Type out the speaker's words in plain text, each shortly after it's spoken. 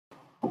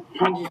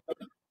हाँ जी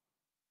सर,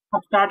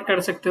 आप स्टार्ट कर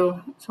सकते हो।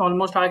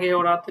 ऑलमोस्ट आगे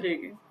और आते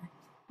रहेंगे।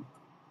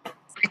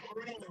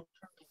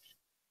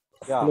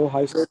 Yeah. Hello,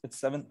 hi sir. It's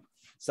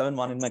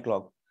 7:01 in my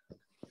clock.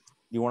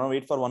 You want to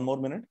wait for 1 more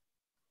minute?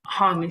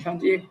 हाँ निशांत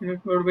जी, 1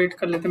 मिनट और वेट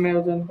कर लेते मैं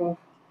उधर को।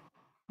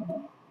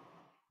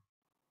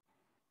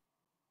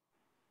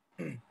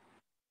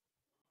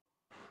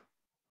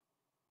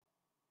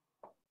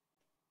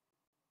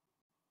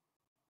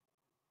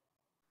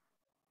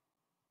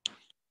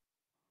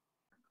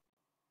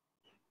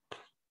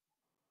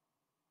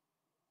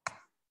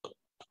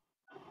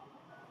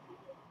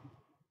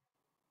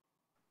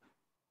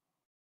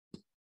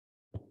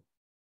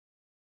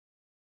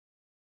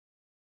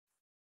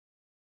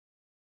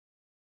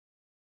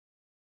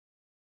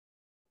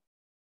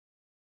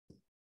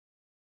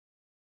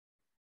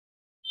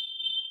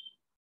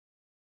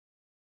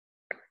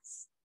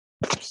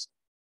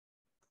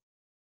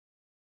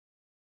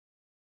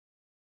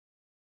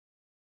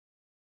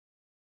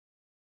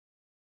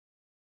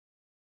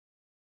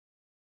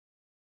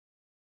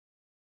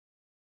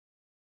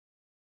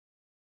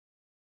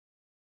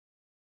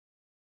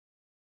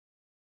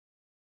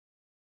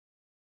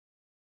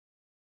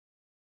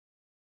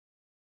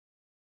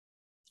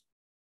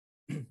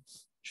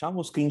 शाम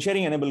वो स्क्रीन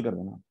शेयरिंग एनेबल कर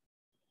देना।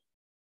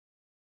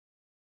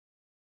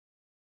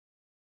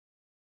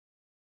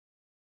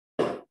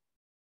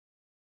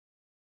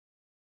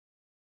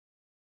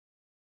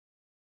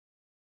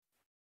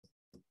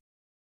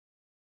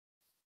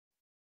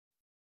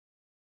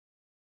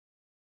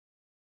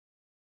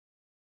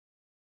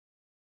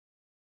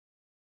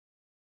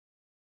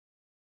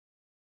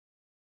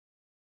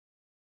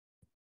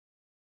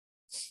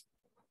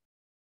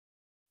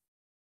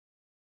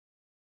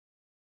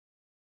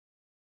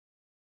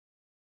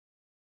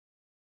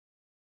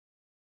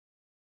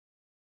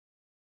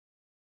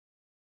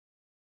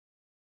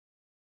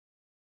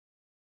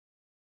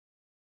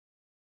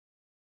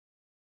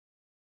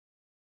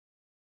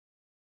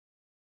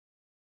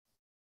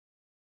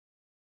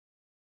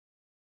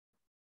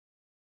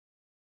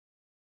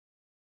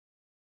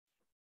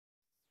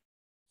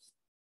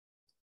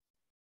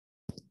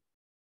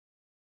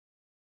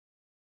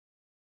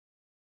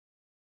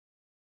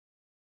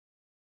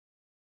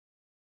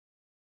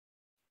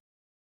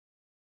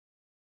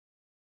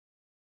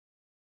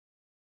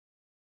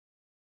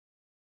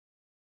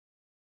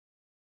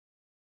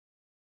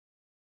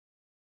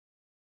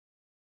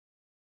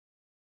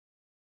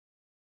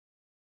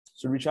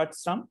 Should we start,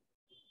 Sam?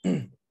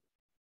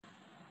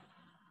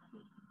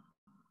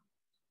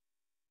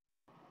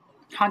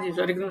 हाँ जी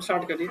सर, एकदम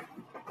स्टार्ट करिए।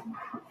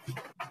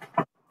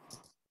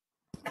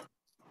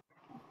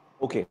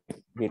 Okay,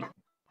 great.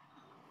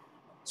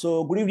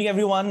 So, good evening,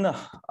 everyone.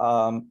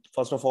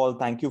 First of all,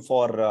 thank you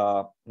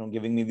for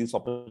giving me this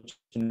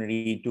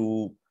opportunity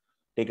to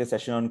take a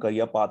session on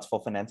career paths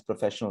for finance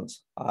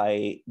professionals.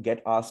 I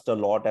get asked a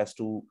lot as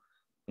to,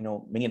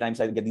 many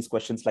times I get these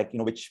questions like,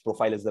 which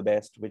profile is the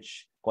best,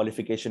 which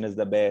qualification is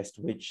the best,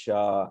 which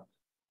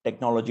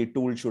technology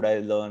tool should I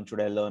learn?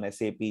 Should I learn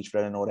SAP? Should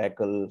I learn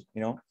Oracle?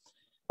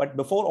 But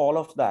before all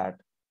of that,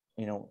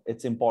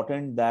 it's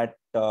important that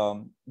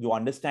you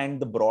understand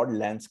the broad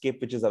landscape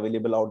which is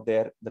available out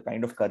there, the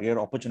kind of career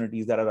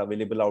opportunities that are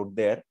available out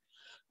there,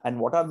 and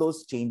what are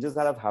those changes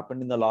that have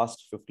happened in the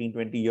last 15,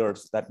 20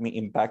 years that may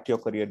impact your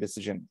career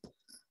decision.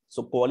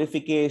 So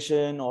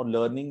qualification or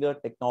learning a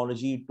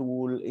technology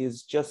tool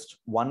is just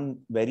one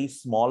very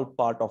small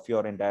part of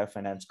your entire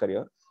finance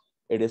career.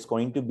 It is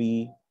going to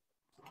be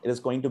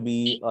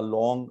a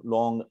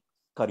long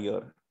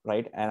career,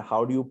 right? And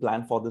how do you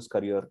plan for this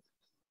career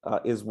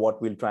is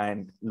what we'll try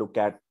and look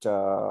at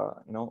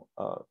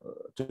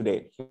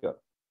today here.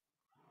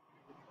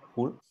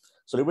 Cool.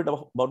 So a little bit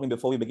about me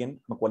before we begin.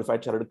 I'm a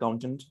qualified chartered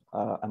accountant.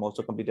 I'm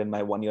also completed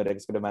my 1-year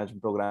executive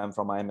management program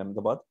from IIM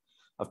Ahmedabad.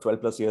 I have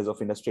 12+ years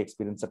of industry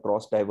experience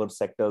across diverse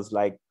sectors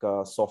like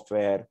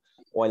software,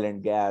 oil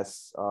and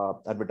gas,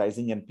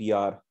 advertising and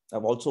PR.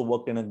 I've also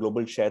worked in a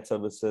global shared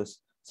services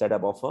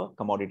setup of a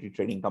commodity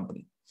trading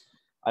company.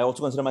 I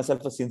also consider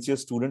myself a sincere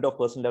student of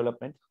personal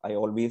development. I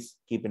always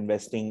keep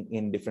investing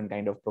in different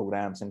kind of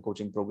programs and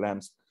coaching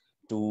programs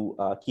to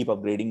keep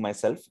upgrading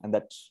myself. And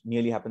that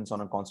nearly happens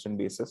on a constant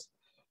basis.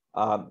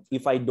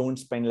 If I don't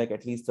spend like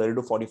at least 30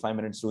 to 45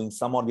 minutes doing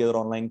some or the other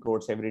online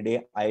course every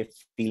day, I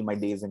feel my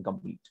day is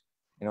incomplete.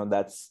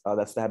 That's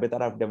the habit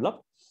that I've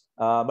developed.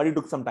 But it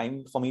took some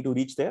time for me to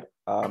reach there.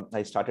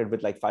 I started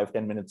with like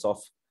 5-10 minutes of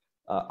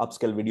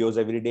upskill videos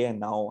every day.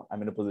 And now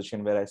I'm in a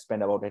position where I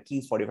spend about at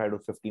least 45 to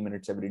 50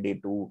 minutes every day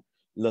to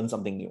learn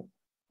something new.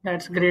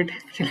 That's great,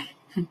 actually.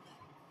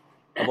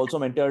 I've also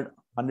mentored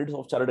hundreds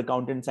of chartered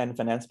accountants and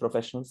finance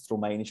professionals through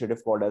my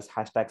initiative called as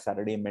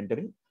 #Saturday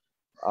Mentoring.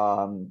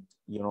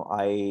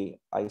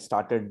 I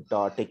started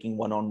taking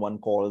one-on-one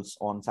calls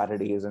on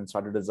Saturdays and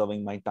started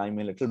reserving my time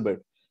a little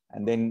bit.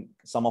 And then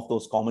some of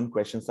those common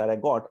questions that I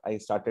got, I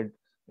started,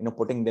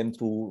 putting them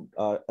through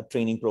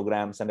training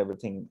programs and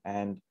everything.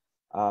 And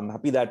I'm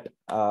happy that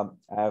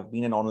I've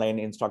been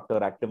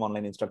an active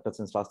online instructor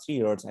since last 3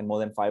 years, and more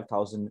than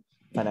 5,000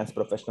 finance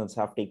professionals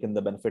have taken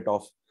the benefit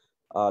of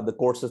the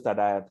courses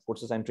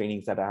and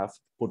trainings that I have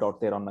put out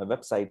there on my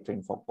website,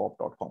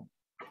 trainforcorp.com.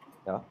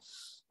 Yeah.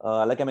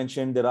 Like I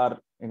mentioned, there are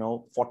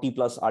 40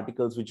 plus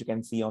articles which you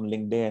can see on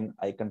LinkedIn.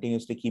 I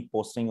continuously keep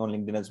posting on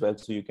LinkedIn as well,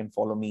 so you can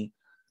follow me.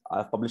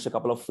 I've published a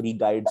couple of free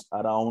guides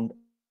around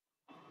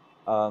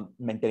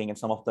mentoring and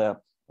some of the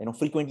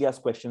frequently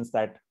asked questions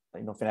that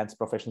finance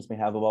professionals may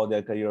have about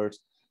their careers.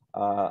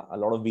 A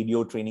lot of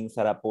video trainings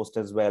that I post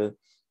as well.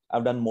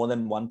 I've done more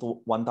than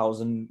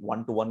 1,000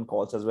 one-to-one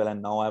calls as well,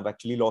 and now I've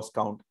actually lost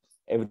count.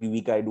 Every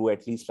week I do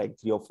at least like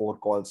 3 or 4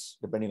 calls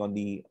depending on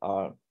the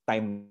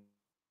time.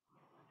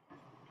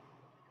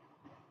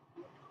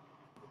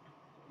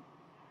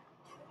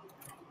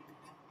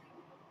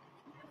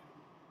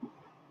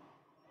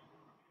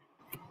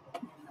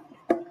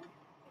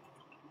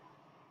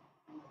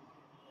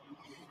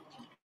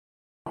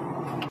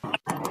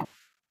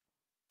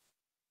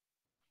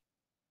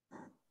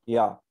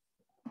 Yeah.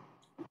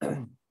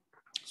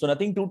 So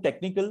nothing too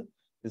technical.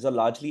 These are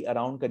largely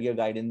around career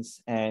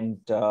guidance and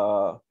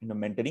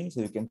mentoring.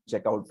 So you can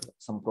check out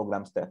some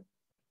programs there.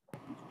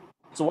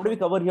 So what do we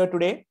cover here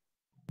today?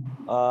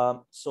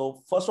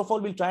 So first of all,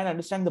 we'll try and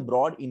understand the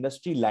broad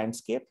industry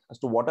landscape as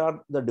to what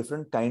are the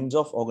different kinds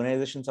of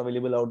organizations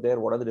available out there.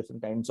 What are the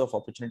different kinds of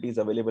opportunities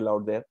available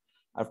out there?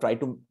 I've tried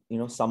to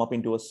sum up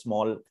into a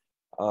small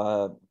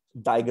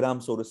diagram,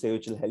 so to say,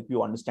 which will help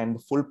you understand the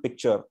full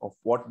picture of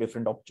what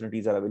different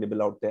opportunities are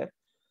available out there.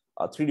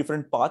 3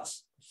 different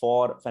paths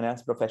for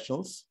finance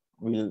professionals.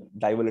 We'll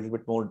dive a little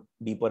bit more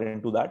deeper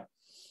into that.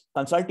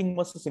 Consulting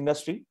versus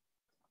industry.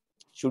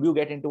 Should you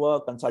get into a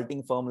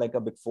consulting firm like a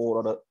Big Four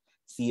or a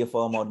CA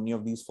firm or any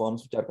of these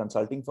firms which are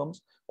consulting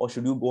firms, or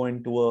should you go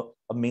into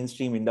a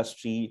mainstream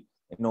industry,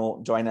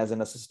 join as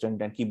an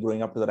assistant and keep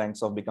growing up to the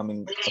ranks of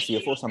becoming a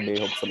CFO someday,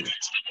 hopefully.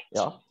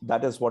 Yeah,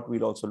 that is what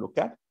we'll also look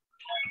at.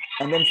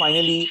 And then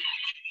finally,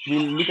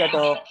 we'll look at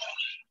a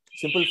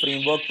simple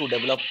framework to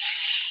develop.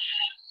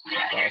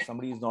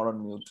 Somebody is not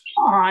on mute.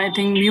 I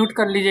think mute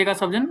कर लीजिएगा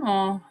सब जन.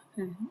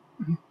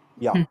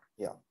 Yeah.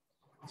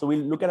 So we'll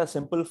look at a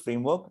simple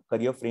framework,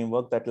 career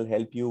framework that will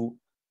help you,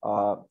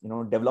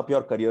 develop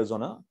your careers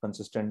on a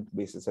consistent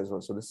basis as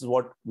well. So this is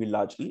what we'll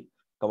largely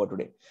cover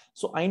today.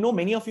 So I know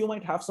many of you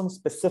might have some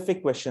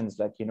specific questions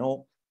like,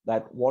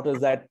 that what is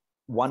that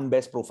one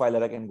best profile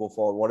that I can go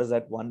for? What is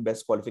that one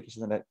best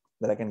qualification that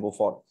I can go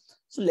for?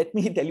 So let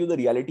me tell you the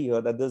reality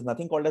here that there's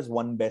nothing called as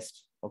one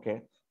best.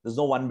 Okay. There's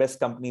no one best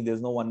company.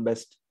 There's no one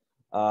best,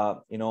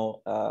 profile.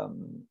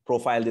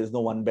 There's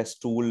no one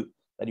best tool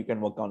that you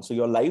can work on. So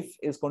your life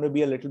is going to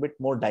be a little bit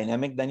more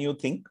dynamic than you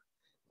think.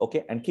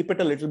 Okay. And keep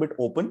it a little bit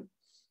open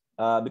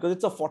because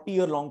it's a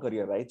 40-year-long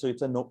career, right? So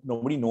it's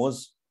nobody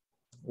knows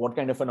what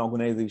kind of an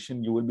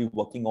organization you will be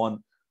working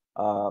on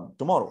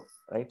tomorrow,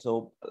 right?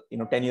 So,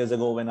 10 years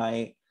ago when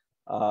I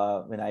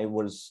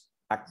was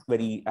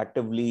very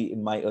actively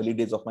in my early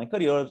days of my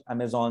career,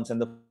 Amazons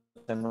and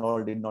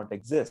all did not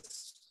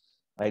exist,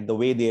 right? The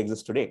way they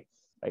exist today.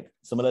 Right.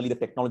 Similarly, the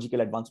technological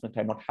advancement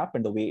had not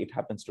happened the way it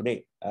happens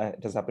today.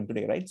 It has happened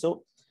today, right?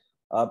 So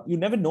you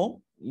never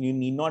know. You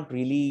need not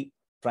really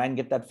try and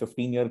get that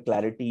 15-year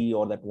clarity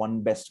or that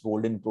one best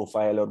golden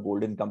profile or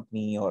golden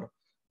company or,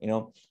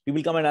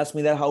 people come and ask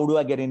me that, how do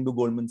I get into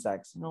Goldman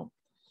Sachs?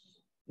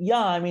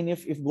 Yeah, I mean,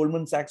 if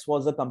Goldman Sachs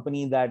was a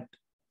company that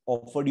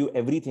offered you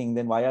everything,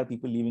 then why are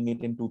people leaving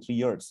it in 2-3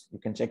 years? You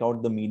can check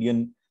out the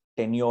median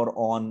tenure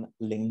on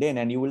LinkedIn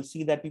and you will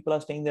see that people are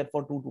staying there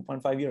for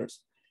 2.5 years.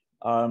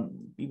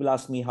 People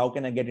ask me, how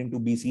can I get into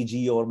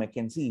BCG or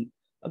McKinsey?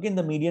 Again,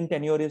 the median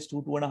tenure is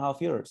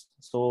 2.5 years.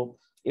 So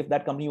if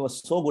that company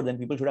was so good, then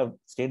people should have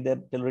stayed there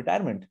till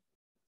retirement,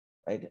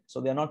 right?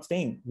 So they're not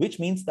staying, which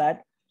means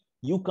that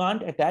you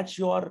can't attach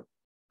your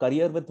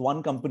career with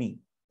one company.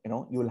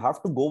 You will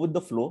have to go with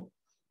the flow,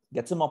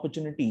 get some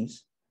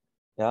opportunities,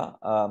 yeah,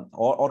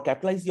 or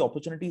capitalize the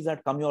opportunities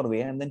that come your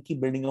way and then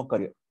keep building your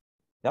career.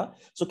 Yeah.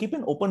 So keep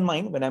an open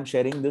mind when I'm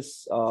sharing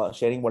this,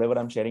 sharing whatever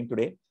I'm sharing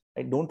today.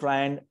 Right? Don't try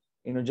and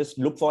just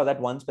look for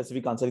that one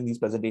specific answer in these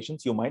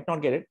presentations. You might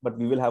not get it, but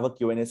we will have a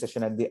Q&A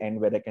session at the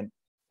end where I can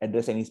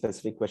address any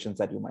specific questions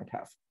that you might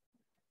have.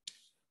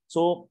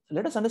 So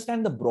let us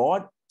understand the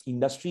broad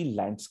industry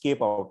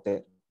landscape out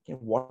there. Okay,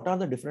 what are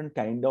the different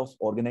kind of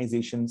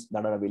organizations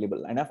that are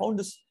available? And I found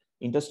this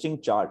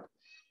interesting chart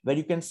where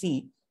you can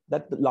see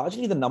that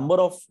largely the number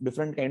of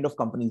different kind of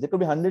companies, there could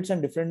be hundreds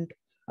and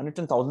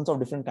thousands of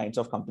different kinds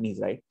of companies,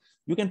 right?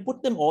 You can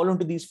put them all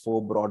into these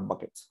 4 broad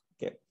buckets.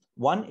 Okay.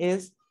 One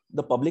is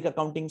the public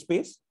accounting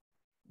space,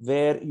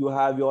 where you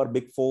have your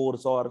Big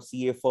Fours or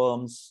CA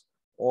firms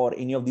or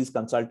any of these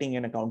consulting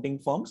and accounting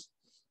firms,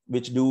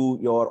 which do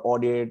your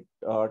audit,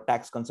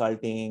 tax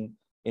consulting,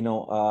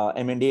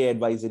 M&A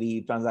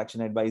advisory,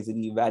 transaction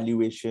advisory,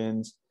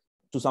 valuations,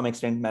 to some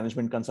extent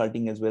management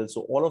consulting as well.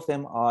 So all of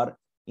them are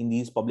in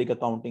these public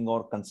accounting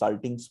or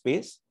consulting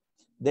space.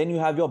 Then you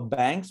have your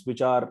banks,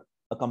 which are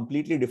a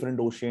completely different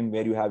ocean,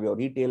 where you have your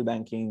retail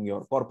banking,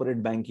 your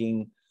corporate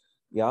banking,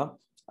 yeah,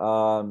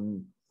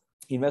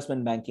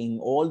 investment banking.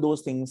 All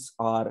those things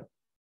are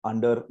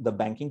under the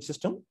banking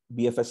system.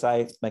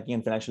 BFSI, banking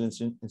and financial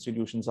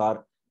institutions,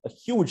 are a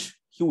huge,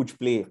 huge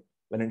play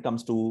when it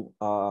comes to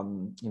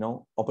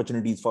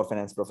opportunities for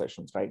finance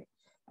professions, right?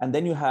 And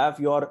then you have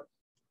your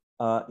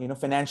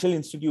financial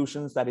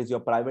institutions, that is your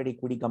private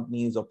equity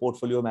companies or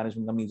portfolio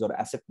management companies or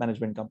asset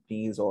management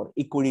companies or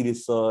equity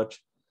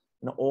research,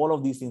 all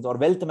of these things, or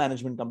wealth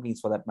management companies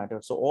for that matter.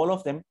 So all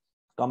of them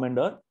come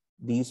under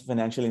these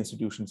financial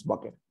institutions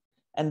bucket.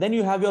 And then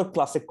you have your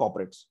classic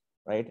corporates,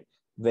 right?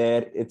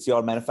 Where it's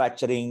your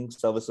manufacturing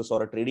services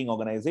or a trading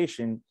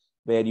organization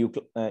where you,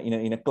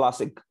 in a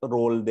classic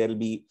role, there'll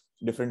be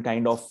different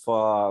kind of,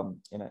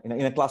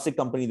 in a classic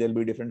company, there'll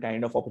be different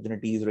kind of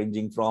opportunities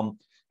ranging from,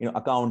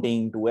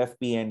 accounting to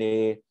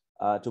FP&A,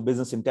 to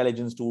business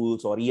intelligence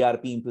tools or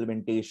ERP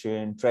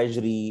implementation,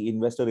 treasury,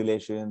 investor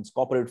relations,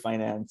 corporate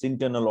finance,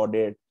 internal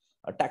audit,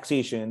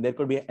 taxation. There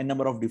could be a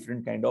number of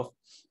different kind of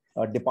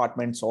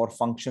departments or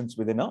functions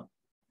within a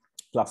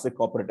classic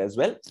corporate as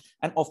well.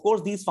 And of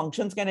course, these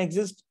functions can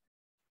exist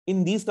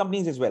in these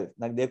companies as well.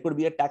 Like there could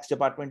be a tax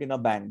department in a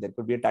bank, there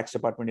could be a tax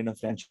department in a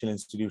financial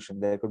institution,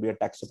 there could be a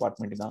tax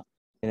department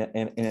in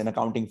an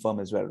accounting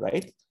firm as well,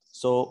 right?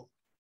 So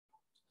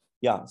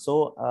yeah,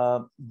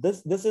 so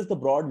this is the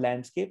broad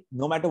landscape.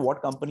 No matter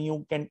what company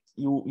you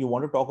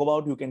want to talk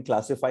about, you can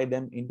classify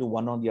them into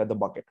one or the other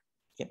bucket.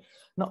 Okay.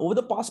 Now, over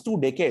the past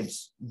 2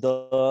 decades,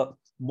 the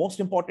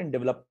most important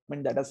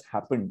development that has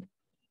happened,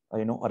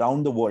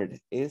 around the world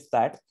is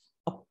that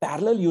a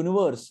parallel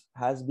universe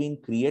has been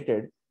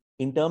created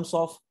in terms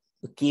of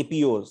the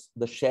KPOs,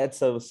 the shared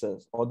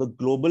services, or the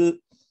global,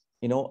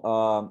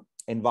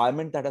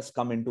 environment that has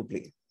come into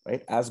play,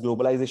 right? As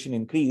globalization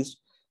increased,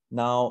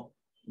 now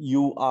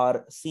you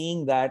are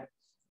seeing that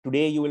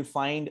today you will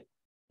find,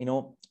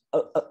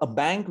 a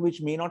bank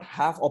which may not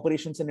have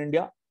operations in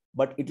India,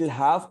 but it will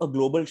have a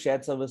global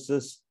shared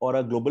services or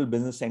a global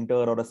business center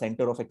or a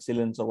center of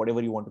excellence or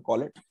whatever you want to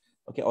call it.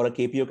 Okay, or a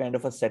KPO kind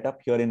of a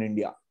setup here in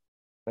India,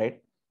 right?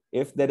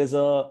 If there is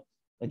a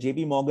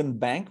JP Morgan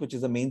bank, which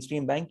is a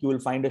mainstream bank, you will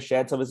find a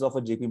shared service of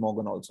a JP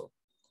Morgan also.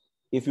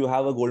 If you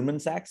have a Goldman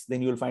Sachs,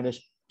 then you will find a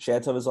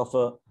shared service of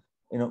a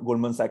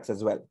Goldman Sachs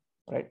as well,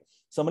 right?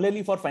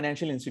 Similarly, for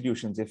financial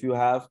institutions, if you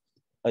have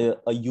a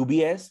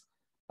UBS,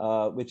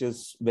 which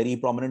is very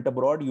prominent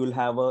abroad, you will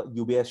have a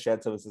UBS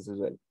shared services as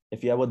well.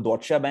 If you have a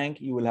Deutsche Bank,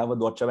 you will have a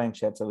Deutsche Bank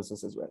shared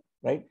services as well,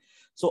 right?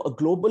 So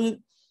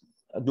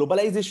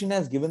globalization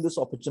has given this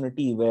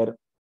opportunity where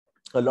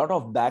a lot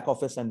of back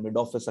office and mid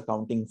office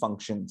accounting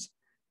functions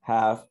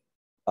have,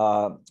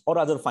 or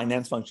other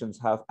finance functions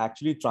have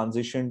actually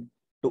transitioned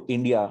to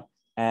India,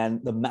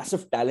 and the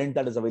massive talent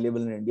that is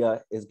available in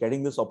India is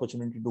getting this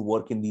opportunity to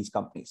work in these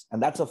companies.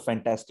 And that's a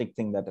fantastic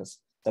thing that has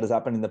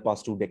happened in the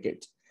past 2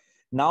 decades.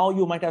 Now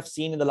you might have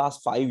seen in the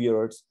last 5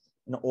 years,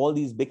 all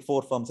these big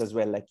 4 firms as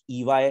well, like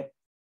EY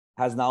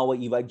has now a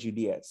EY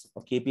GDS,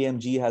 or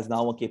KPMG has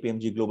now a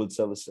KPMG Global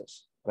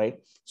Services, right?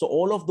 So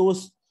all of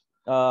those,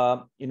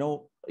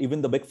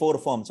 even the big 4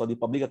 firms or the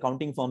public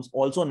accounting firms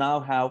also now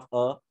have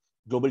a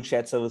global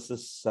shared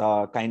services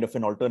kind of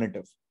an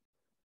alternative.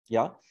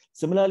 Yeah.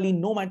 Similarly,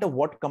 no matter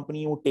what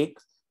company you take,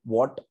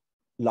 what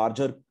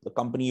larger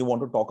company you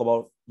want to talk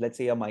about, let's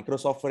say a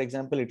Microsoft, for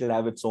example, it will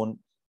have its own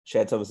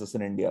shared services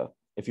in India.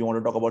 If you want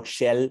to talk about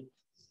Shell,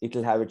 it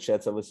will have its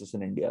shared services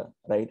in India,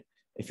 right?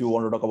 If you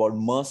want to talk about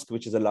Maersk,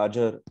 which is a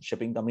larger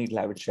shipping company, it will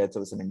have its shared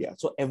service in India.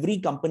 So every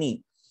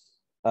company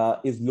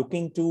is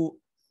looking to,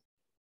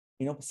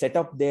 set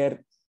up their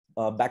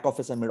back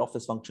office and mid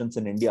office functions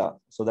in India,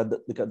 so that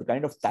the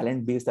kind of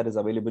talent base that is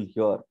available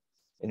here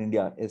in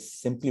India is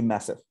simply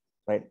massive,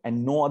 right?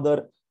 And no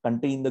other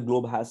country in the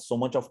globe has so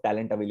much of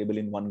talent available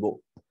in one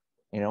go.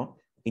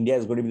 India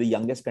is going to be the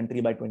youngest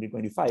country by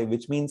 2025,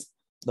 which means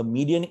the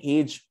median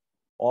age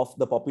of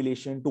the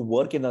population to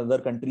work in other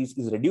countries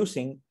is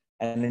reducing.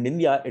 And in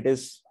India, it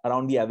is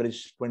around the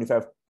average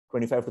 25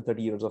 to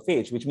 30 years of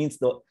age, which means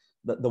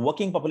the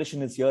working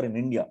population is here in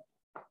India.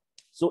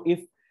 So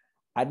if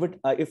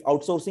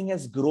outsourcing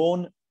has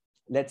grown,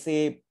 let's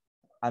say,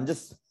 I'm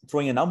just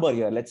throwing a number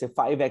here, let's say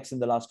 5x in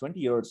the last 20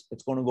 years,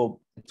 it's going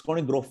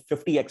to grow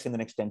 50x in the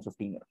next 10,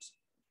 15 years.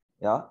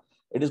 Yeah.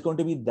 It is going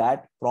to be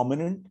that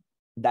prominent,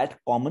 that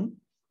common.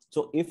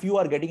 So if you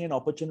are getting an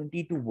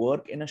opportunity to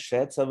work in a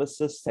shared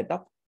services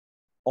setup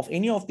of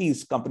any of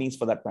these companies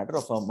for that matter,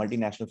 of a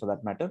multinational for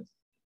that matter,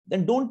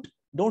 then don't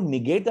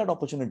negate that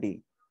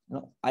opportunity.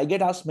 I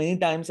get asked many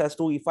times as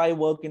to, if I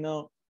work in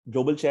a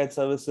global shared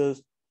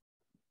services,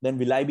 then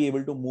will I be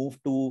able to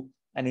move to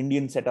an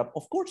Indian setup?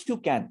 Of course you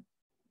can.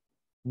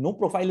 No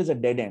profile is a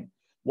dead end.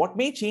 What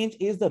may change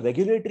is the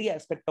regulatory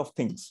aspect of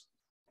things,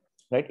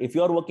 right? If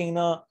you are working in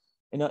a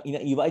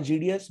EY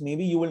GDS,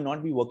 maybe you will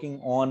not be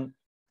working on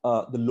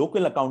the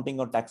local accounting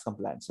or tax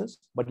compliances,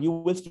 but you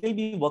will still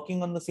be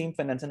working on the same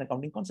finance and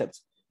accounting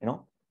concepts.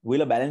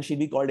 Will a balance sheet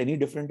be called any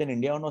different in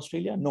India or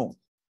Australia? No.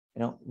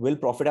 Will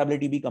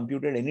profitability be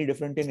computed any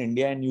different in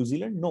India and New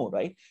Zealand? No,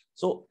 right?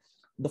 So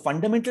the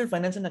fundamental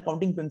finance and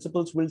accounting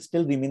principles will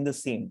still remain the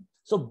same.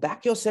 So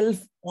back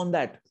yourself on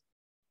that.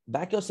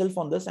 Back yourself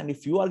on this. And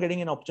if you are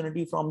getting an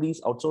opportunity from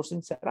these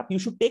outsourcing setup, you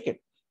should take it,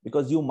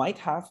 because you might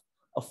have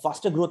a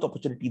faster growth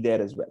opportunity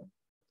there as well.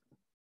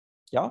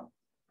 Yeah.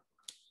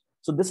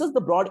 So this is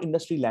the broad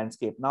industry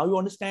landscape. Now you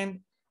understand,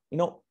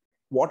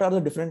 what are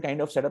the different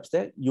kind of setups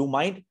there. You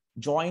might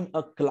join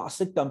a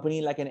classic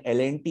company like an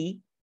L&T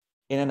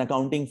in an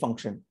accounting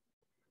function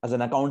as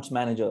an accounts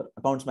manager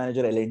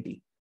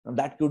L&T. Now,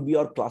 that could be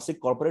your classic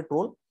corporate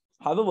role.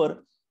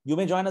 However, you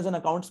may join as an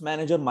accounts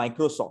manager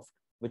Microsoft,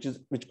 which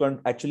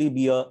can actually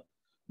be a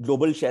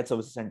global shared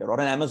services center, or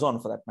an Amazon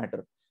for that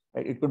matter.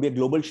 Right? It could be a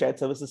global shared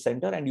services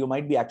center, and you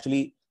might be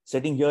actually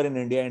sitting here in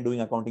India and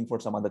doing accounting for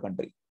some other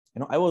country.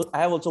 I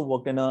have also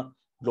worked in a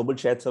global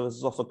shared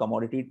services of a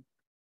commodity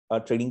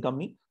trading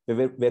company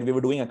where we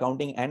were doing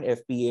accounting and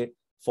FP&A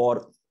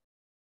for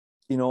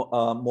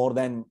more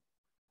than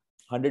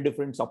 100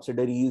 different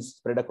subsidiaries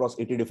spread across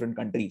 80 different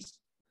countries.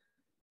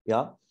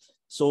 Yeah,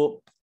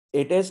 so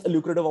it is a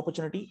lucrative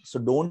opportunity. So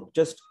don't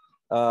just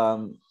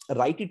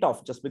write it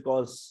off just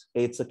because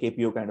it's a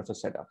KPO kind of a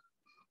setup.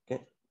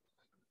 Okay,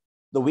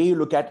 the way you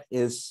look at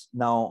is,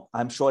 now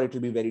I'm sure it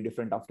will be very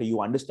different after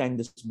you understand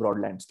this broad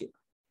landscape.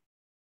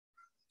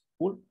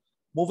 Cool.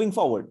 Moving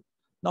forward,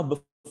 now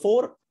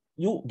before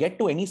you get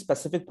to any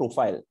specific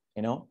profile,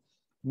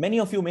 many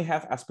of you may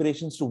have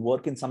aspirations to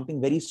work in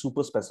something very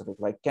super specific,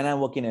 like can I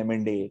work in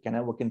M&A, can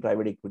I work in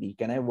private equity,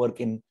 can I work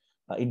in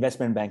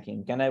investment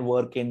banking, can I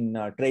work in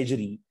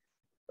treasury,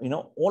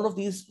 all of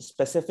these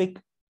specific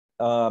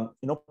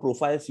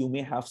profiles you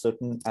may have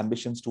certain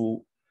ambitions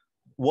to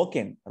work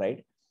in,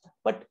 right?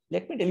 But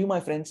let me tell you, my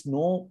friends,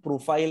 no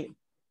profile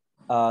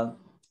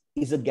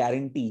is a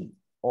guarantee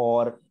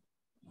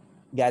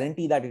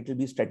that it will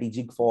be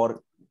strategic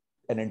for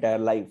an entire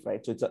life,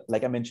 right? So it's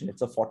like I mentioned,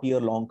 it's a 40-year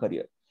long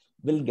career.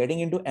 Will getting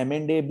into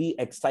M&A be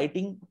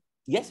exciting?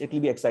 Yes, it will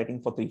be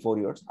exciting for 3-4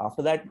 years.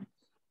 After that,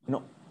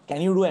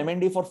 can you do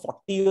M&A for 40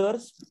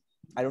 years?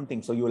 I don't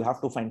think so. You will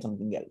have to find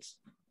something else.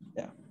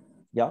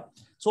 Yeah.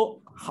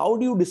 So how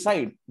do you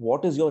decide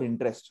what is your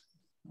interest?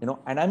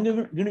 And I'm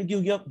going to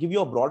give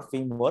you a broad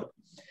framework.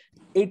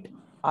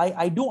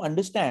 I do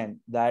understand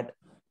that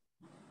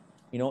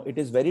it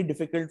is very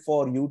difficult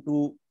for you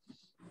to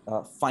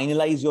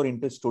finalize your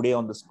interest today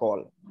on this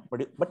call,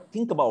 but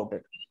think about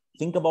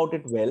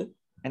it well,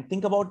 and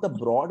think about the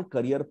broad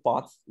career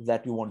path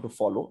that you want to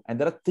follow. And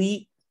there are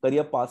 3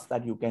 career paths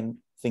that you can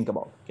think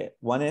about. Okay,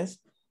 one is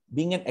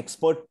being an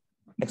expert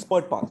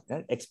path.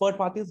 Right? Expert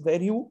path is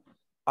where you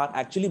are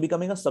actually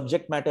becoming a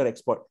subject matter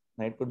expert.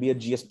 Right? It could be a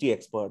GST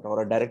expert,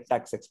 or a direct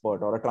tax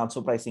expert, or a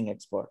transfer pricing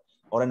expert,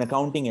 or an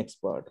accounting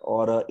expert,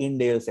 or an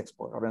Ind AS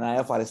expert, or an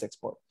IFRS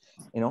expert.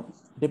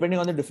 Depending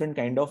on the different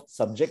kind of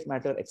subject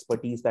matter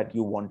expertise that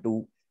you want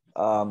to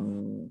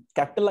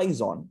capitalize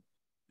on.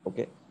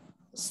 Okay,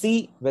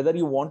 see whether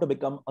you want to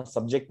become a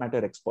subject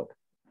matter expert.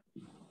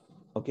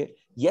 Okay,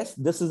 yes,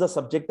 this is a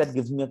subject that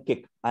gives me a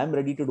kick. I'm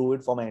ready to do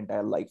it for my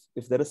entire life.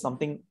 If there is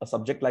a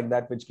subject like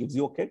that which gives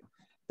you a kick,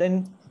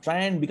 then try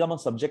and become a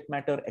subject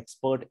matter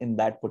expert in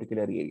that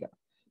particular area.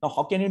 Now,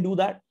 how can you do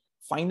that?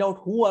 Find out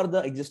who are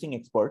the existing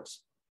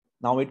experts.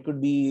 Now, it could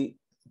be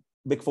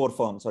Big 4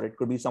 firms, or it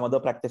could be some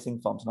other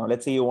practicing firms. Now,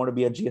 let's say you want to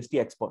be a GST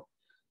expert.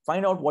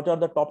 Find out what are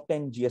the top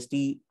 10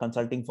 GST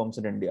consulting firms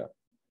in India.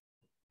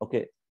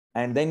 Okay,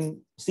 and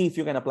then see if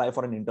you can apply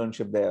for an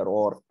internship there,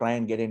 or try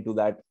and get into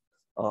that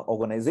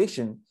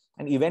organization.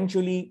 And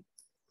eventually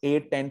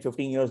 8, 10,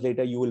 15 years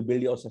later, you will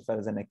build yourself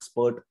as an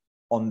expert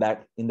on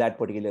that, in that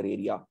particular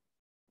area.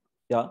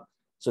 Yeah.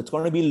 So it's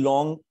going to be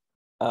long,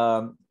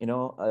 long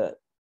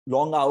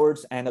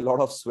hours and a lot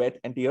of sweat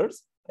and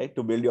tears, right,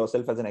 to build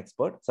yourself as an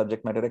expert,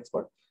 subject matter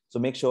expert. So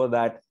make sure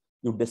that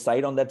you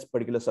decide on that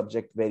particular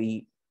subject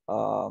very,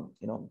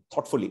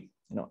 thoughtfully,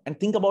 and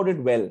think about it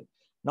well.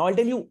 Now, I'll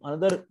tell you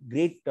another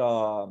great,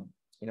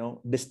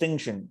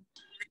 distinction.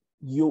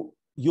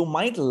 You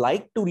might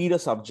like to read a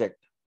subject,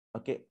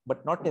 okay,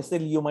 but not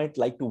necessarily you might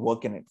like to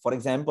work in it. For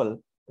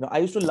example, I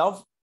used to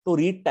love to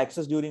read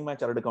taxes during my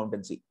chartered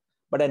accountancy,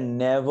 but I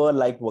never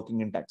liked working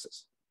in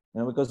taxes,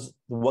 because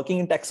working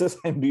in taxes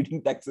and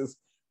reading taxes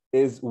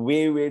is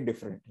way, way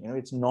different.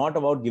 It's not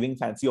about giving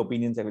fancy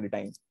opinions every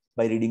time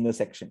by reading a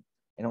section.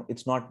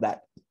 It's not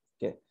that.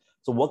 Okay.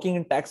 So working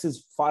in tax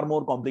is far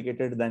more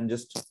complicated than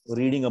just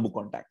reading a book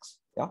on tax.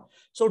 Yeah.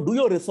 So do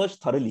your research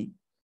thoroughly.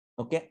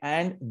 Okay.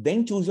 And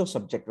then choose your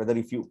subject, whether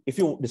if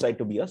you decide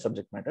to be a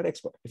subject matter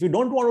expert. If you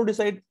don't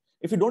decide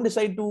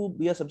to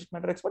be a subject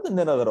matter expert, then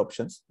there are other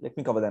options. Let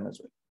me cover them as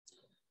well.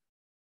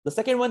 The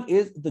second one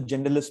is the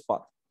generalist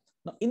path.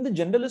 Now, in the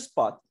generalist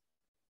path,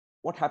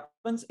 what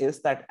happens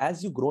is that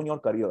as you grow in your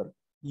career,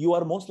 you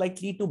are most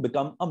likely to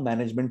become a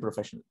management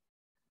professional.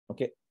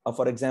 Okay.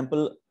 For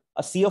example,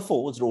 a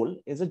CFO's role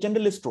is a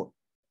generalist role.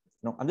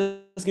 I'm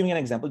just giving an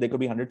example. There could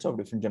be hundreds of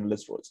different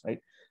generalist roles, right?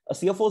 A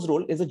CFO's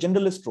role is a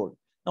generalist role.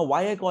 Now,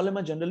 why I call him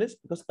a generalist?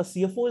 Because a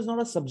CFO is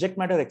not a subject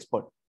matter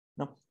expert.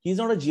 No, he's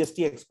not a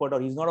GST expert,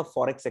 or he's not a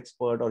Forex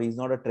expert, or he's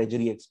not a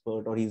treasury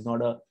expert, or he's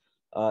not a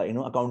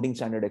accounting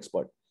standard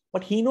expert.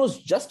 But he knows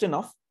just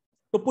enough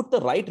to put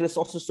the right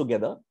resources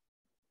together,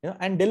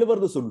 and deliver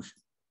the solution.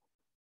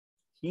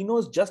 He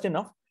knows just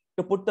enough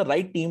to put the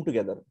right team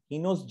together. He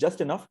knows just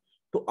enough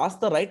to ask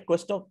the right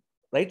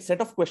right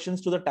set of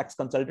questions to the tax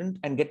consultant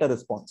and get a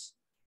response.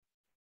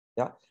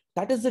 Yeah,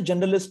 that is the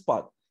generalist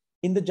path.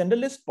 In the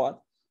generalist path,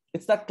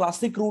 it's that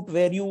classic route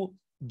where you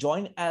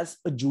join as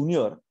a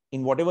junior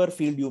in whatever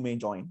field you may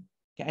join,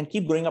 okay, and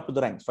keep going up to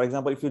the ranks. For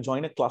example, if you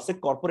join a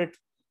classic corporate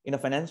in a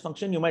finance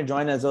function, you might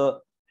join as a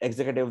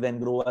executive, then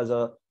grow as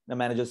a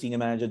manager, senior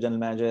manager, general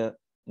manager,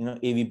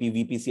 AVP,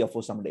 VP,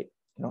 CFO someday.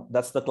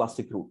 That's the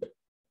classic route.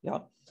 Yeah,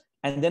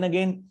 and then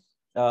again,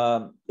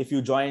 if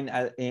you join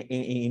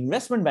in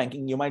investment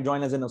banking, you might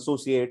join as an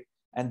associate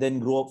and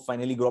then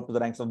finally grow up to the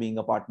ranks of being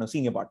a partner,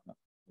 senior partner.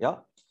 Yeah.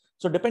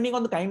 So depending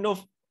on the kind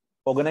of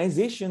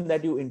organization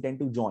that you intend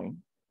to join,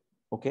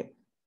 okay,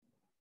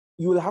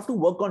 you will have to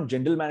work on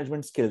general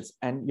management skills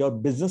and your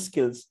business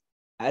skills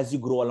as you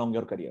grow along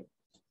your career.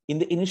 In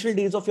the initial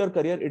days of your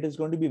career, it is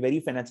going to be very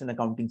finance and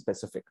accounting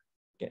specific.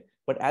 Okay.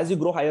 But as you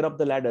grow higher up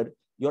the ladder,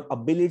 your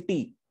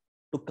ability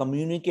to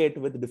communicate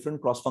with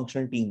different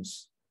cross-functional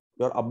teams,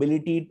 your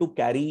ability to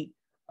carry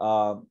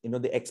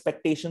the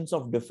expectations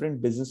of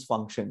different business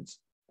functions,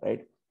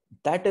 right?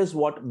 That is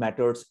what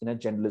matters in a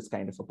generalist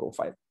kind of a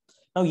profile.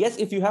 Now, yes,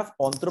 if you have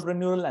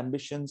entrepreneurial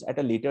ambitions at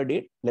a later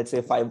date, let's say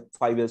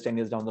 5 years, 10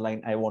 years down the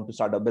line, I want to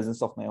start a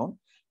business of my own,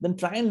 then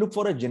try and look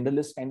for a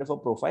generalist kind of a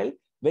profile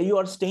where you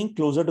are staying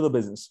closer to the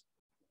business.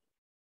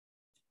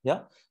 Yeah,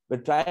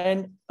 but try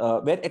and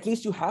where at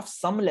least you have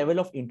some level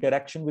of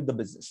interaction with the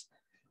business.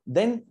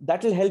 Then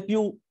that will help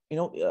you,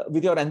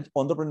 with your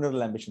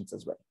entrepreneurial ambitions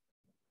as well.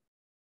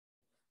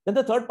 Then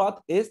the third path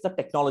is the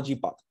technology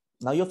path.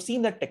 Now you've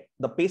seen that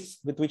the pace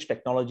with which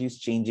technology is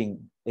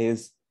changing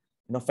is,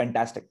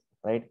 fantastic,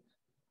 right?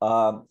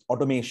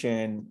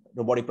 Automation,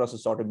 robotic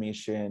process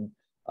automation,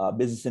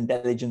 business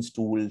intelligence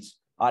tools,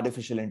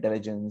 artificial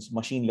intelligence,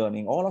 machine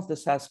learning, all of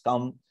this has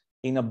come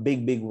in a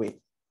big, big way,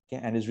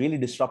 okay, and is really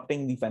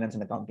disrupting the finance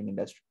and accounting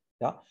industry.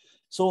 Yeah.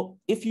 So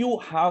if you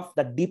have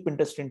that deep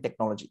interest in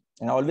technology,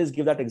 and I always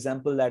give that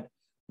example that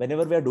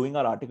whenever we are doing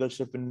our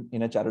articleship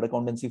in a chartered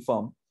accountancy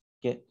firm,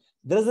 okay,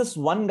 there is this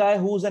one guy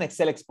who's an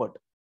Excel expert.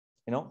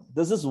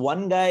 There's this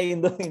one guy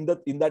in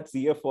that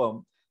CA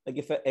firm. Like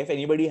if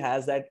anybody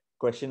has that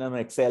question on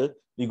Excel,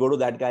 we go to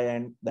that guy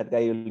and that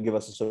guy will give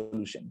us a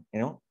solution,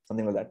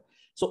 something like that.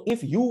 So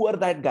if you were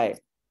that guy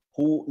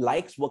who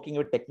likes working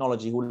with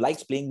technology, who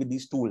likes playing with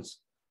these tools,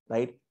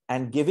 right,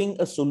 and giving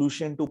a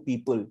solution to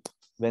people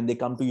when they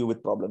come to you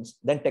with problems,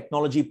 then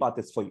technology path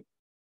is for you.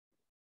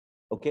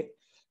 Okay.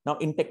 Now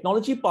in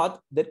technology path,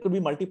 there could be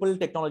multiple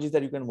technologies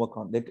that you can work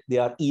on.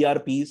 There are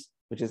ERPs,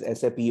 which is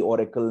SAP,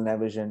 Oracle,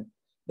 Navision.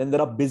 Then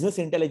there are business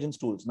intelligence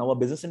tools. Now a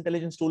business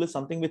intelligence tool is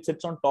something which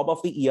sits on top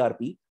of the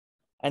ERP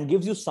and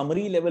gives you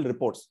summary level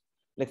reports.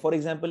 Like for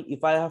example,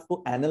 if I have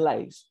to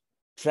analyze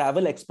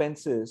travel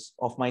expenses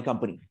of my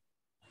company,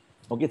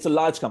 okay, it's a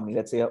large company,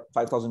 let's say a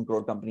 5,000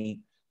 crore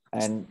company,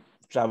 and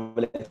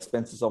travel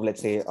expenses of,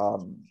 let's say,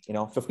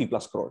 50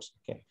 plus crores.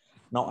 Okay.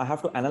 Now I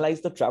have to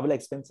analyze the travel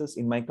expenses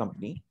in my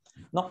company.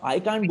 Now I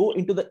can't go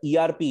into the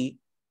ERP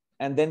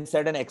and then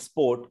set an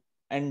export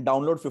and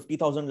download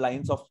 50,000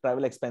 lines of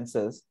travel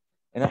expenses,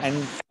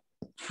 and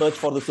search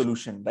for the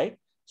solution, right?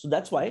 So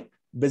that's why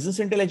business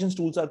intelligence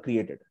tools are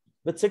created,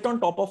 which sit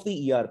on top of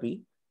the ERP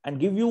and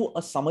give you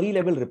a summary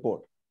level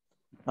report.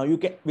 Now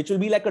which will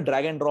be like a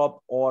drag and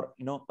drop or,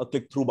 a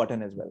click through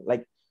button as well.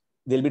 Like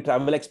there'll be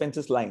travel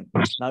expenses line.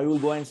 Now you will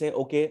go and say,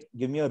 okay,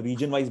 give me a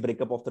region wise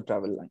breakup of the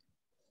travel line.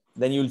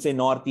 Then you'll say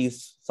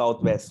northeast,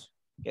 southwest.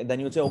 Okay.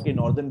 Then you'll say, okay,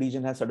 northern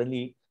region has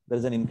suddenly,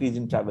 there's an increase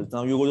in travels.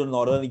 Now you go to the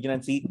northern region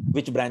and see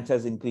which branch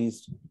has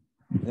increased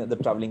the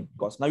traveling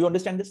cost. Now you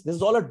understand this. This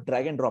is all a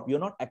drag and drop. You're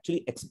not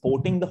actually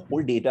exporting the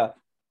whole data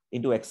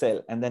into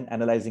Excel and then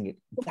analyzing it.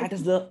 That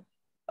is the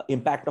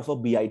impact of a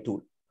BI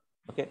tool.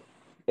 Okay.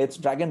 It's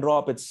drag and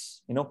drop.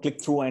 It's,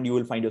 click through and you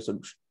will find your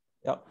solution.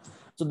 Yeah.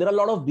 So there are a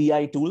lot of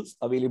BI tools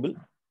available,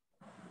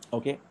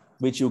 okay,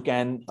 which you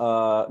can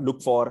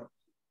look for.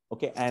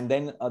 Okay. And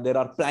then there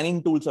are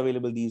planning tools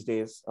available these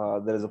days.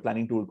 There is a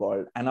planning tool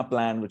called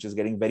Anaplan, which is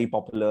getting very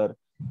popular.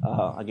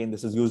 Again,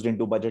 this is used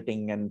into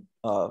budgeting and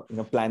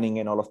planning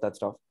and all of that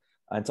stuff,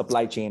 and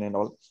supply chain and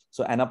all.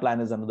 So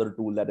Anaplan is another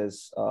tool that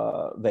is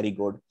very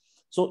good.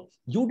 So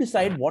you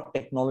decide what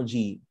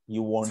technology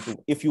you want to.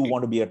 If you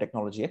want to be a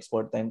technology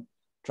expert, then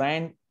try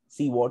and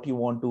see what you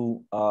want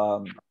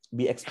to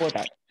be expert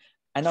at.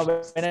 And now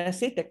when I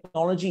say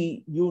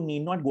technology, you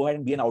need not go ahead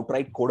and be an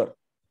outright coder.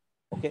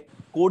 Okay,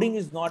 coding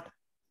is not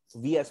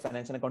we as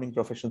finance and accounting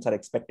professionals are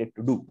expected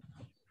to do.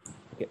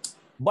 Okay,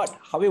 but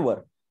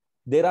however,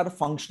 there are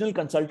functional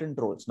consultant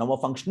roles. Now, a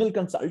functional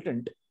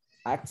consultant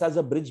acts as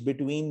a bridge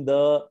between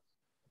the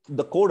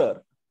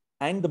coder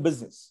and the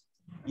business.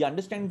 You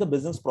understand the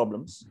business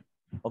problems,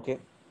 okay?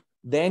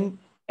 Then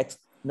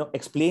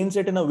explains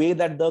it in a way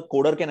that the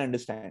coder can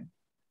understand.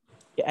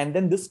 Okay? And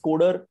then this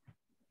coder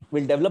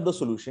will develop the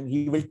solution.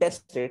 He will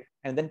test it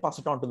and then pass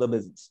it on to the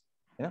business.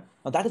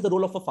 Now that is the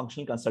role of a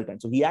functional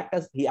consultant. So he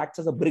acts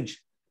as a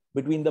bridge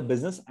between the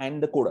business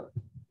and the coder.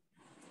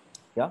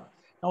 Yeah.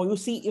 Now you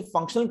see if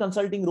functional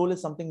consulting role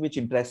is something which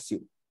interests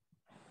you.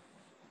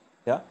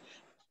 Yeah.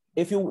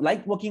 If you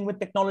like working with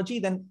technology,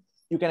 then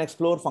you can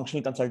explore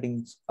functional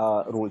consulting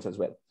roles as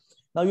well.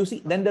 Now you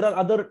see, then there are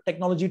other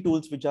technology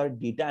tools which are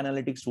data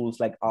analytics tools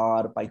like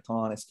R,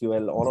 Python,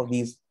 SQL. All of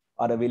these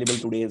are available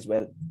today as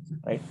well,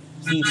 right?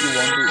 See if you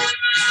want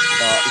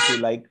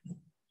to,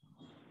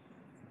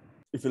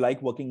 if you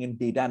like working in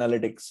data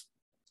analytics,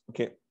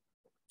 okay,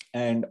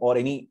 and or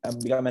any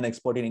become an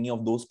expert in any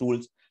of those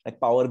tools like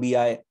Power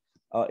BI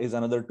is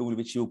another tool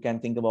which you can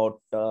think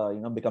about,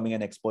 becoming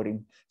an expert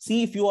in.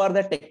 See if you are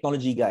that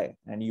technology guy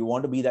and you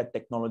want to be that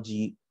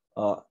technology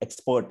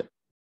expert,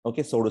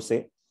 okay, so to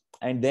say,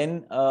 and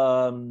then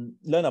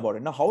learn about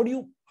it. Now, how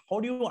do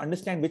you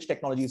understand which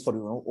technology is for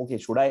you? Okay,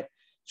 should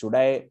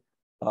I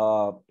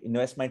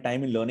invest my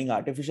time in learning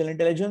artificial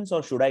intelligence,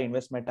 or should I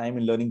invest my time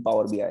in learning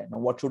Power BI? Now,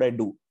 what should I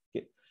do?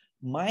 Okay.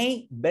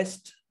 My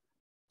best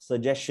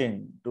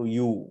suggestion to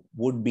you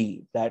would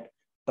be that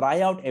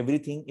try out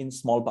everything in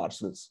small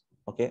parcels,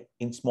 okay,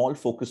 in small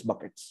focus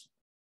buckets.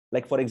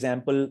 Like, for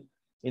example,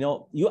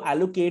 you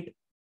allocate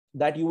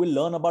that you will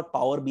learn about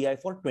Power BI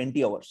for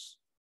 20 hours.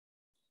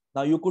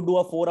 Now, you could do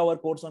a 4-hour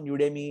course on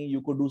Udemy.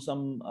 You could do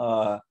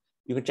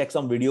you could check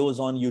some videos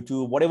on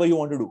YouTube, whatever you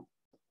want to do.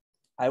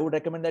 I would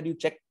recommend that you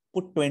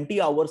put 20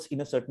 hours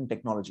in a certain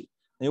technology.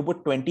 You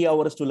put 20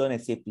 hours to learn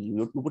SAP.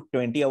 You put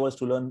 20 hours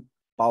to learn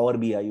Power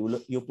BI.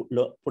 You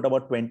put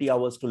about 20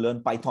 hours to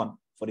learn Python,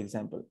 for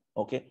example.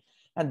 Okay.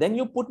 And then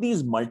you put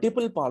these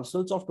multiple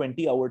parcels of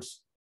 20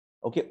 hours,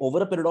 okay,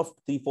 over a period of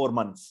 3-4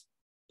 months.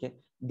 Okay.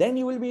 Then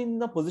you will be in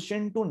the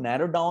position to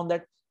narrow down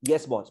that,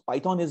 yes, boss,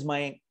 Python is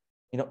my,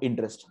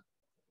 interest.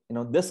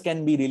 This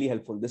can be really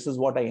helpful. This is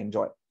what I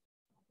enjoy.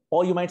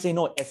 Or you might say,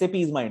 no, SAP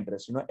is my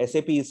interest.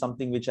 SAP is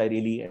something which I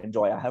really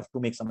enjoy. I have to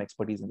make some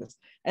expertise in this.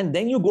 And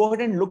then you go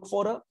ahead and look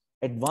for an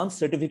advanced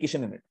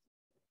certification in it.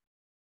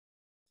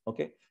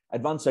 Okay.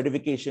 Advanced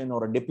certification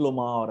or a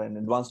diploma or an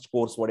advanced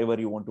course, whatever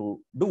you want to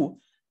do,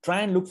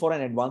 try and look for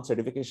an advanced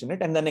certification in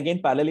it. And then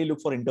again, parallelly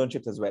look for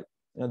internships as well.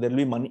 There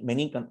will be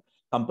many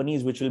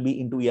companies which will be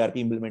into ERP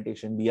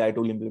implementation, BI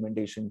tool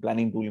implementation,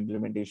 planning tool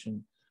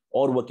implementation,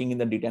 or working in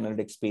the data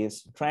analytics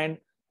space. Try and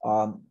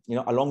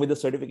along with the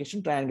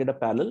certification, try and get a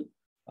parallel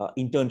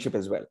internship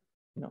as well.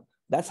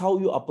 That's how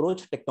you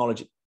approach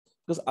technology,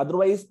 because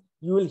otherwise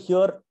you will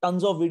hear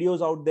tons of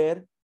videos out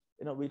there,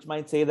 which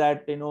might say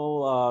that,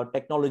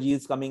 technology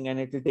is coming and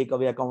it will take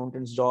away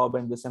accountant's job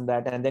and this and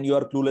that. And then you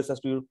are clueless as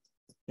to,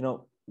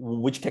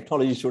 which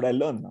technology should I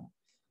learn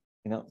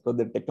now? So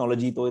the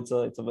technology, though, it's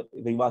a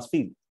very vast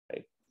field,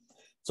 right?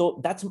 So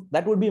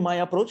that would be my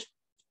approach,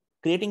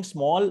 creating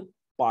small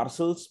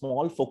parcels,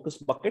 small focus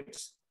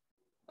buckets.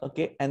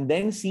 Okay. And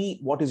then see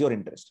what is your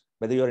interest,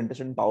 whether you're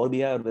interested in Power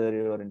BI or whether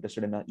you're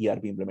interested in an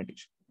ERP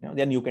implementation.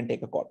 Then you can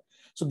take a call.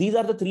 So these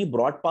are the 3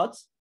 broad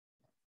paths.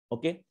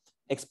 Okay.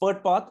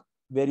 Expert path,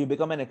 where you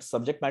become an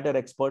subject matter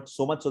expert,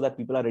 so much so that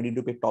people are ready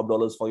to pay top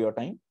dollars for your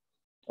time.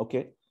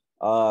 Okay.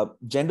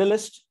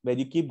 Generalist, where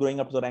you keep going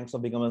up to the ranks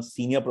of becoming a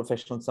senior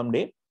professional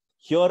someday.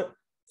 Here,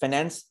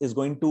 finance is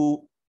going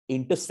to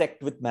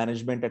intersect with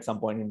management at some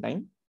point in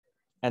time.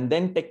 And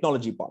then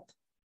technology path.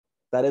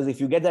 That is,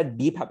 if you get that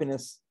deep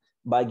happiness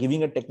by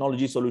giving a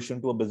technology solution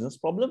to a business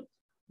problem,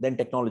 then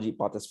technology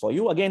path is for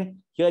you. Again,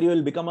 here you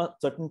will become a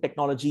certain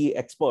technology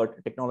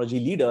expert, technology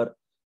leader.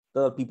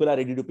 The people are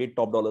ready to pay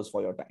top dollars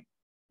for your time.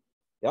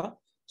 Yeah.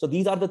 So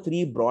these are the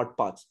 3 broad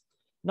paths.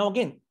 Now,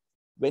 again,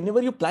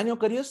 whenever you plan your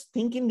careers,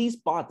 think in these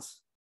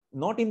paths,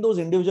 not in those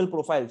individual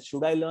profiles.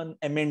 Should I learn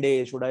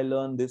M&A? Should I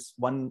learn this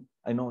one?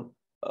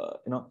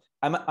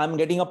 I'm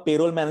getting a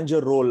payroll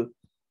manager role.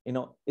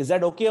 Is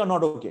that okay or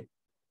not okay?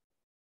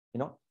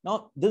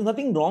 Now there's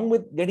nothing wrong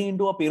with getting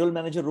into a payroll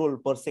manager role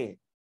per se,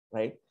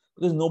 right?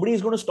 Because nobody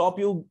is going to stop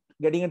you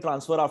getting a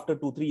transfer after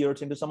 2-3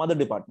 years into some other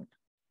department,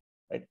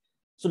 right?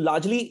 So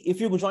largely, if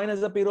you join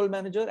as a payroll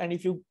manager and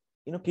if you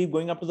keep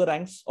going up to the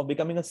ranks of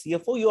becoming a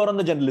CFO, you are on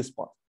the generalist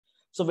path.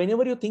 So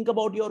whenever you think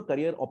about your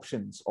career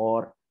options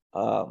or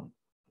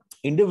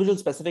individual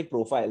specific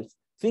profiles,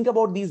 think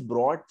about these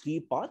broad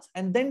 3 paths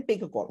and then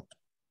take a call.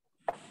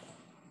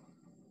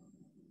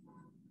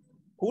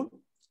 Cool.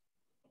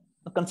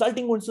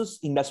 Consulting versus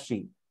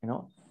industry,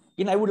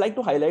 I would like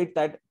to highlight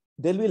that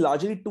there will be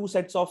largely 2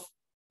 sets of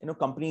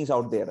companies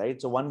out there,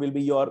 right? So one will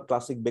be your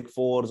classic big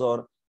fours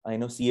or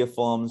CA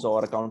firms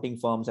or accounting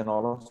firms and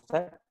all of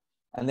that,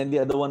 and then the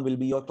other one will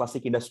be your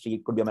classic industry.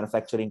 It could be a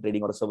manufacturing,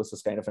 trading, or a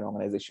services kind of an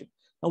organization.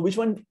 Now, which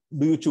one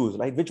do you choose?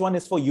 Like, which one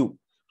is for you?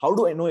 How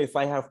do I know if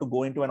I have to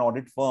go into an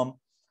audit firm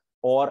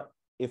or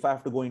if I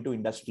have to go into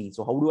industry?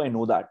 So how do I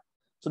know that?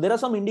 So there are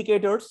some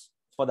indicators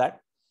for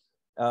that.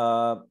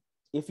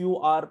 If you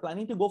are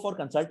planning to go for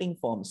consulting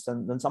firms,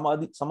 then some of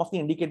the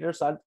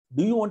indicators are: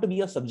 do you want to be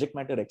a subject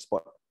matter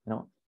expert?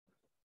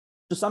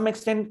 To some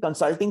extent,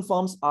 consulting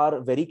firms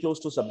are very close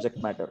to subject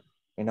matter.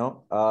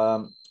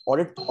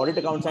 Audit,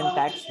 accounts, and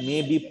tax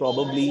may be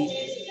probably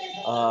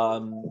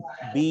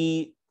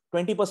be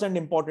 20%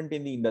 important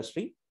in the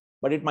industry,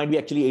 but it might be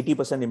actually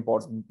 80%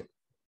 important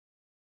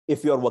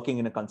if you are working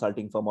in a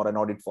consulting firm or an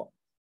audit firm.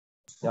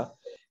 Yeah.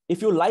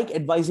 If you like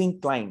advising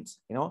clients,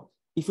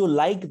 if you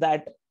like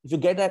that, if you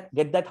get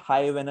that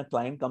high when a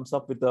client comes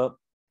up with a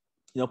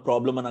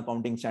problem on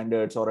accounting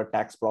standards or a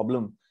tax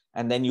problem,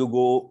 and then you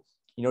go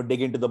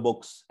dig into the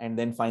books and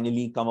then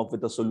finally come up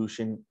with a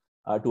solution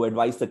to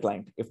advise the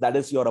client. If that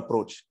is your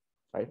approach,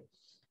 right?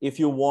 If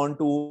you want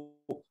to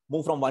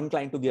move from one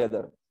client to the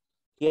other,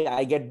 okay,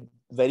 I get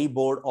very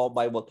bored of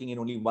by working in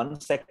only one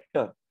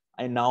sector.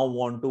 I now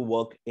want to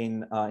work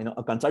in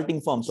a consulting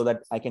firm so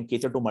that I can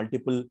cater to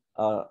multiple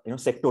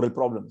sectoral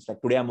problems.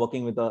 Like today I'm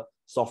working with a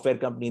software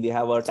company, they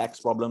have a tax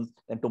problem,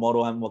 and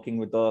tomorrow I'm working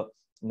with a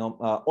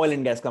oil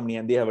and gas company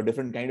and they have a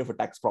different kind of a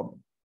tax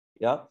problem.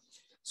 Yeah.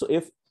 So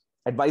if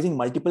advising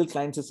multiple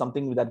clients is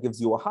something that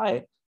gives you a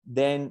high,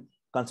 then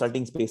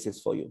consulting space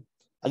is for you.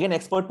 Again,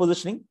 expert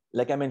positioning,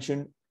 like I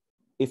mentioned,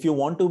 if you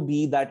want to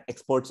be that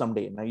expert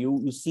someday, now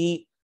you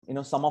see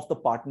some of the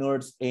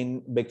partners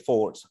in Big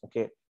Fours,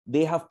 okay,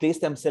 they have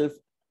placed themselves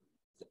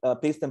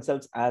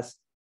as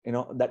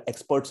that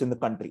experts in the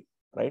country,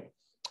 right?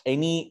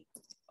 Any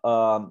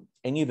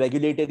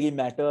regulatory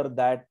matter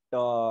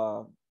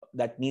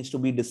that needs to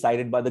be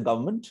decided by the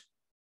government,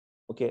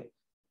 okay,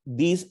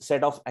 these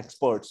set of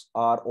experts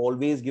are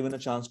always given a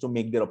chance to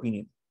make their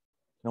opinion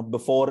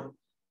before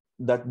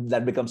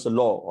that becomes a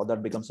law or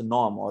that becomes a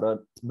norm or a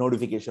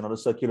notification or a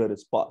circular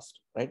is passed,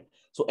 right?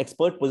 So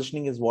expert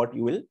positioning is what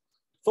you will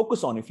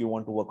focus on if you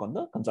want to work on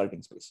the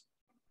consulting space.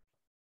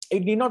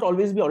 It need not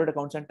always be audit,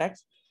 accounts, and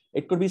tax.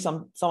 It could be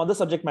some other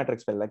subject matter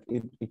as well. Like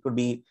it could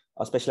be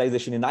a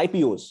specialization in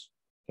IPOs.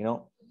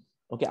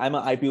 Okay, I'm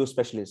an IPO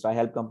specialist. I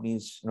help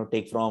companies,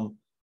 take from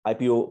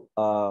IPO,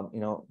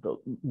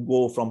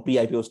 go from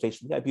pre-IPO stage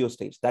to the IPO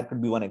stage. That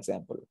could be one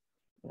example.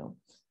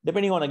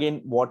 Depending on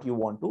again what you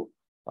want to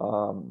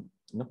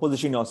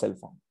position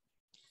yourself on.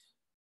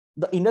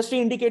 The industry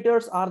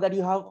indicators are that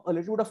you have a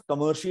little bit of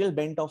commercial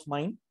bent of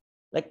mind.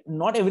 Like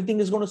not everything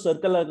is going to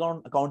circle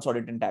around accounts,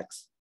 audit, and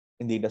tax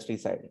in the industry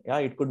side. Yeah,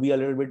 it could be a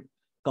little bit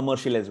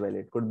commercial as well.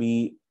 It could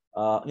be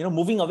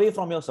moving away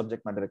from your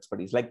subject matter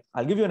expertise. Like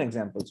I'll give you an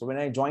example. So when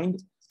I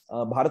joined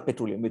Bharat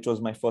Petroleum, which was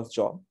my first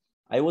job,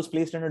 I was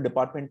placed in a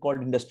department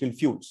called industrial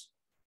fuels.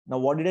 Now,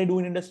 what did I do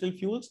in industrial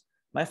fuels?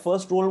 My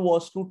first role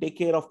was to take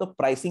care of the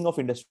pricing of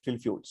industrial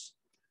fuels.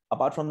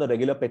 Apart from the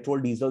regular petrol,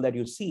 diesel that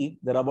you see,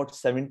 there are about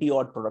 70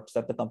 odd products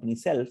that the company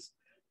sells,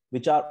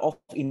 which are of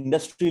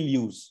industrial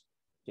use.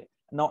 Okay.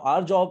 Now,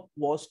 our job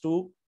was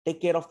to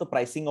take care of the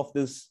pricing of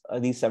these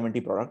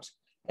 70 products.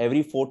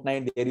 Every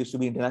fortnight, there used to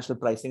be international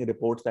pricing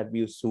reports that we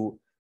used to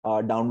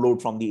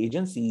download from the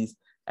agencies,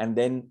 and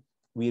then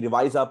we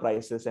revise our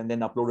prices and then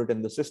upload it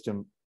in the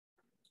system.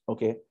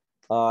 Okay.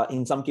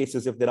 In some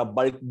cases, if there are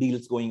bulk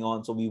deals going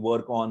on, so we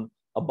work on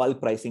a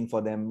bulk pricing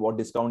for them, what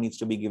discount needs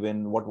to be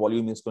given, what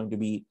volume is going to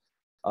be,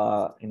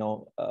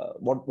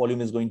 what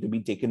volume is going to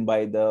be taken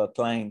by the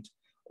client.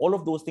 All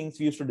of those things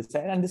we used to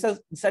decide. And this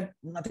had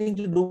nothing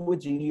to do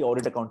with really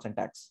audit, accounts, and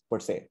tax per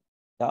se.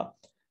 Yeah.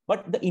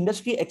 But the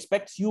industry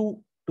expects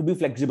you to be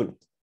flexible,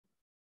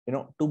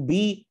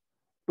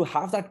 to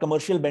have that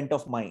commercial bent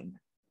of mind.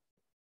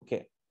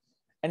 Okay.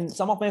 And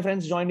some of my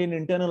friends joined in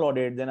internal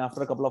audit. Then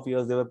after a couple of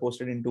years, they were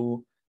posted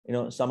into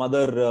some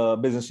other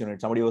business unit.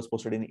 Somebody was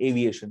posted in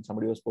aviation.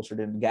 Somebody was posted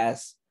in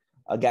gas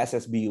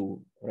SBU,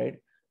 right?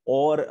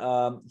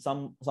 Or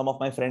some of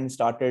my friends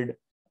started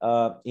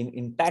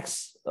in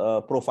tax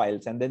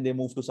profiles, and then they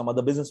moved to some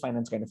other business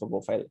finance kind of a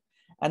profile.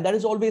 And that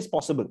is always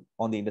possible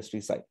on the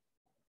industry side.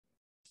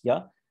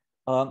 Yeah.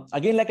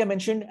 Again, like I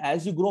mentioned,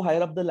 as you grow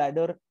higher up the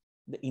ladder,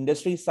 the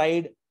industry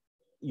side,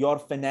 your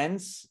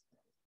finance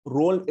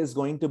role is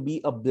going to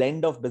be a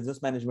blend of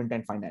business management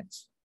and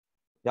finance.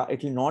 Yeah,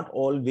 it will not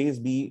always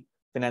be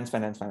finance,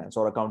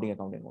 or accounting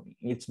only.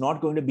 It's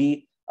not going to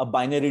be a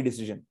binary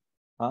decision.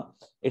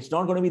 It's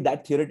not going to be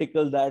that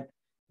theoretical that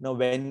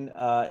when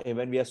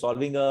we are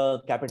solving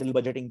a capital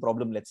budgeting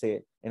problem, let's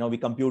say we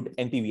compute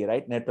NPV,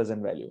 right, net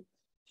present value.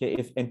 Okay,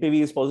 if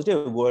NPV is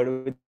positive, go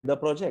ahead with the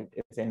project.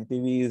 If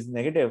NPV is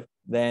negative,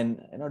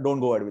 then don't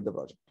go ahead with the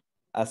project.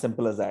 As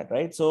simple as that,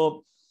 right?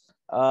 So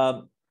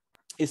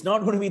it's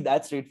not going to be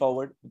that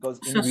straightforward because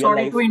in real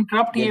sorry life, to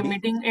interrupt, ये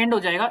meeting and हो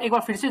जाएगा, एक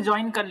बार फिर से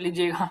join कर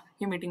लीजिएगा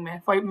ये meeting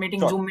में,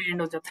 मीटिंग जूम में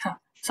एंड हो जाता है,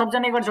 सब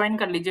जन एक बार ज्वाइन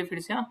कर लीजिए फिर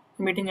से,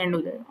 मीटिंग एंड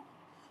हो जाएगा.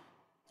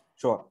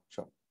 Sure.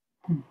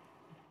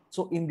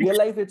 So in real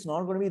life, it's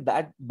not going to be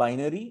that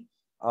binary.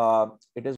 It is